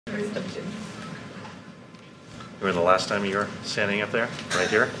Remember the last time you were standing up there, right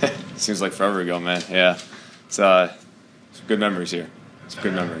here? Seems like forever ago, man. Yeah, it's good memories here. It's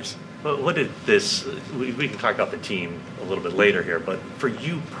good memories. But what did this? We can talk about the team a little bit later here. But for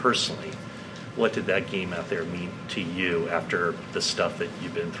you personally, what did that game out there mean to you after the stuff that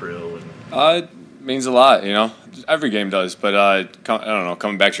you've been through? And it means a lot, you know. Every game does, but I don't know.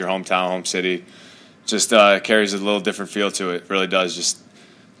 Coming back to your hometown, home city, just carries a little different feel to it. It really does. Just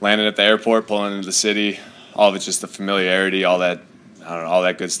landing at the airport, pulling into the city, all of it's just the familiarity, all that. I don't know, all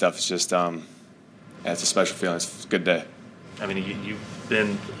that good stuff. It's just, it's a special feeling. It's a good day. I mean, you've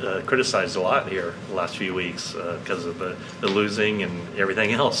been criticized a lot here the last few weeks because of the losing and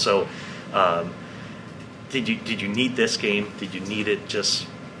everything else. So, did you need this game? Did you need it just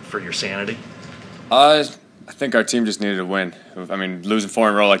for your sanity? I think our team just needed to win. I mean, losing 4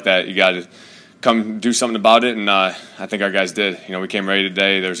 in a row like that, you got to come do something about it, and I think our guys did. You know, we came ready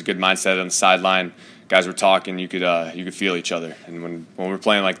today. There was a good mindset on the sideline. Guys were talking. You could feel each other, and when we're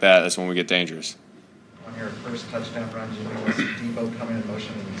playing like that, that's when we get dangerous. On your first touchdown run, you know, Debo coming in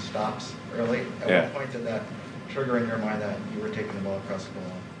motion and he stops early. At what point did that trigger in your mind that you were taking the ball across the goal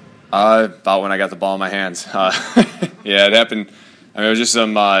line? About when I got the ball in my hands. Yeah, it happened. I mean, it was just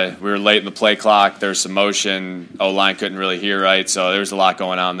some. We were late in the play clock. There was some motion. O-line couldn't really hear right, so there was a lot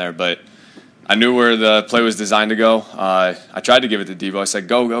going on there. But I knew where the play was designed to go. I tried to give it to Debo. I said,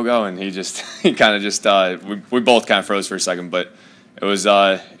 "Go, go, go," and he kind of just. We both kind of froze for a second, but it was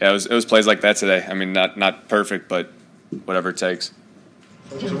plays like that today. I mean, not perfect, but whatever it takes.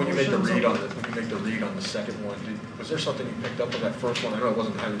 So when you make the read on the second one, was there something you picked up on that first one? I know it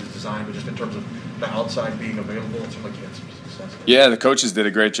wasn't how it was designed, but just in terms of the outside being available, it seemed like you had some success. Yeah, the coaches did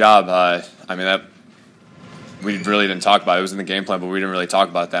a great job. I mean, that we really didn't talk about it. It was in the game plan, but we didn't really talk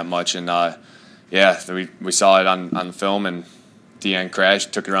about it that much. And we saw it on the film, and Deanne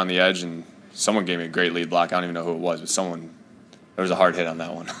crashed, took it around the edge, and someone gave me a great lead block. I don't even know who it was, but there was a hard hit on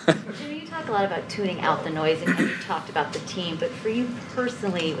that one. Jimmy, you talk a lot about tuning out the noise, and you talked about the team, but for you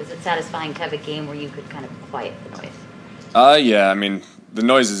personally, was it satisfying to have a game where you could kind of quiet the noise? Yeah, I mean, the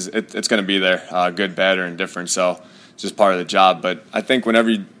noise it's going to be there, good, bad, or indifferent, so it's just part of the job. But I think whenever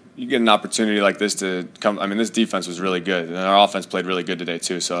you get an opportunity like this to come, I mean, this defense was really good, and our offense played really good today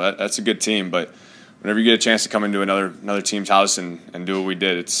too, so that's a good team. But whenever you get a chance to come into another team's house and do what we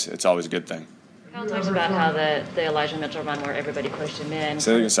did, it's always a good thing. Kyle talks about how the Elijah Mitchell run where everybody pushed him in.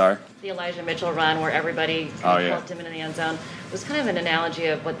 Say it again, sorry. The Elijah Mitchell run where everybody helped him in the end zone was kind of an analogy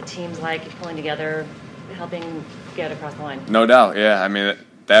of what the team's like, pulling together, helping get across the line. No doubt, yeah. I mean,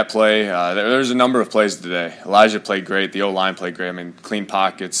 that play, there's a number of plays today. Elijah played great. The O-line played great. I mean, clean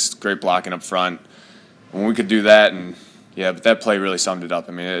pockets, great blocking up front. When we could do that, but that play really summed it up.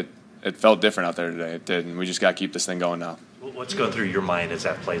 I mean, it felt different out there today. It did, and we just got to keep this thing going now. What's going through your mind as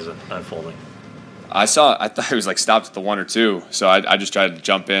that play's unfolding? I thought it was like stopped at the 1 or 2, so I just tried to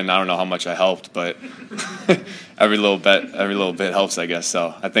jump in. I don't know how much I helped, but every little bit helps, I guess.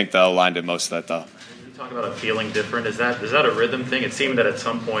 So I think the O-line did most of that, though. You talk about it feeling different. Is that a rhythm thing? It seemed that at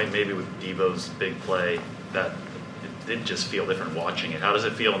some point, maybe with Debo's big play, that it did just feel different watching it. How does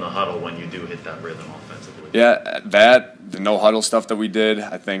it feel in the huddle when you do hit that rhythm offensively? Yeah, the no huddle stuff that we did.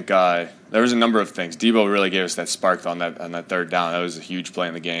 I think there was a number of things. Debo really gave us that spark on that third down. That was a huge play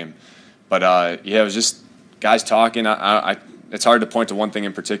in the game. But, it was just guys talking. It's hard to point to one thing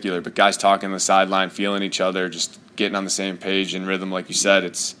in particular, but guys talking on the sideline, feeling each other, just getting on the same page in rhythm, like you said.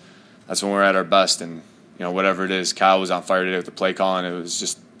 That's when we're at our best. And, you know, whatever it is, Kyle was on fire today with the play calling. It was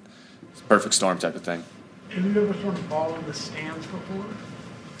just a perfect storm type of thing. Have you ever thrown a ball in the stands before?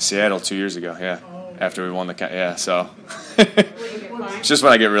 Seattle 2 years ago, yeah. After we won so it's just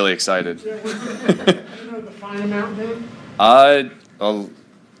when I get really excited. You know the fine amount then?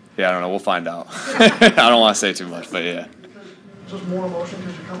 Yeah, I don't know. We'll find out. I don't want to say too much, but yeah. Just more emotion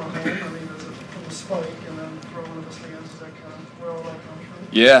because you come home. I mean, is it from the spike and then throw one of the stands? Is that kind of where all that comes from?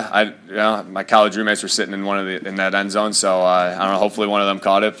 Yeah, my college roommates were sitting in that end zone, so I don't know. Hopefully, one of them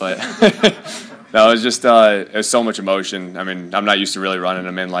caught it, but no, it was just it was so much emotion. I mean, I'm not used to really running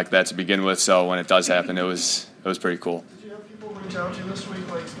them in like that to begin with, so when it does happen, it was pretty cool. Did you have people reach out to you this week,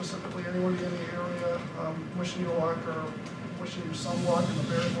 like specifically anyone in the area, wishing you luck or wishing you some luck in the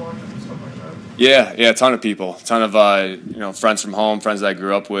Bears luck and stuff like that? Yeah, a ton of people, friends from home, friends that I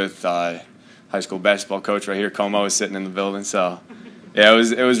grew up with. High school basketball coach right here, Como, is sitting in the building. So, yeah,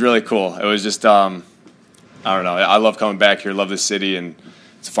 it was really cool. It was just I don't know. I love coming back here. Love this city, and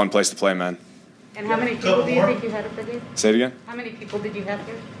it's a fun place to play, man. And how many people do you think you had at the game? Say it again. How many people did you have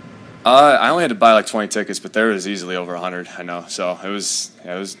here? I only had to buy like 20 tickets, but there was easily over 100. I know. So it was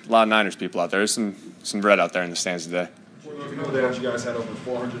a lot of Niners people out there. There's some bread out there in the stands today. Before We know that you guys had over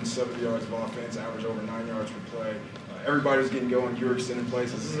 470 yards of offense, average over 9 yards per play. Everybody's getting going. You're extending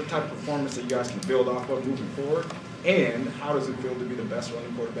plays. This is the type of performance that you guys can build off of moving forward. And how does it feel to be the best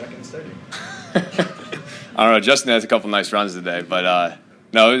running quarterback in the stadium? I don't know. Justin has a couple nice runs today, but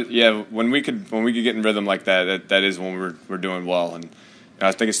no, yeah. When we could get in rhythm like that is when we're doing well. And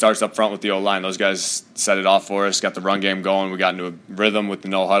I think it starts up front with the O-line. Those guys set it off for us, got the run game going. We got into a rhythm with the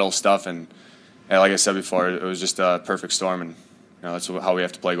no huddle stuff, and like I said before, it was just a perfect storm. And that's how we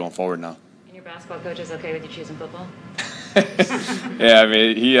have to play going forward now. And your basketball coach is okay with you choosing football? Yeah, I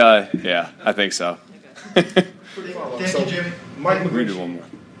mean, I think so. Thank you, Jimmy. Mike We do one more.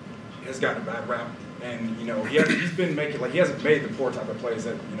 has gotten a bad rap, and he's been making he hasn't made the poor type of plays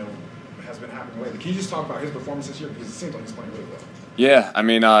that has been happening lately. Can you just talk about his performance this year, because it seems like he's playing really well? Yeah, I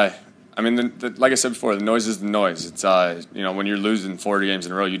mean, like I said before, the noise is the noise. It's when you're losing 40 games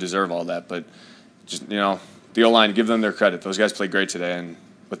in a row, you deserve all that. But just the O-line, give them their credit. Those guys played great today, and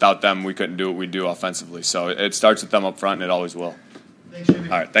without them, we couldn't do what we do offensively. So it starts with them up front, and it always will. Thanks, Jimmy.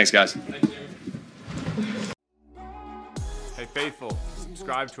 All right, thanks, guys. Hey, Faithful,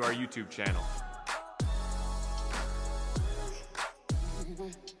 subscribe to our YouTube channel.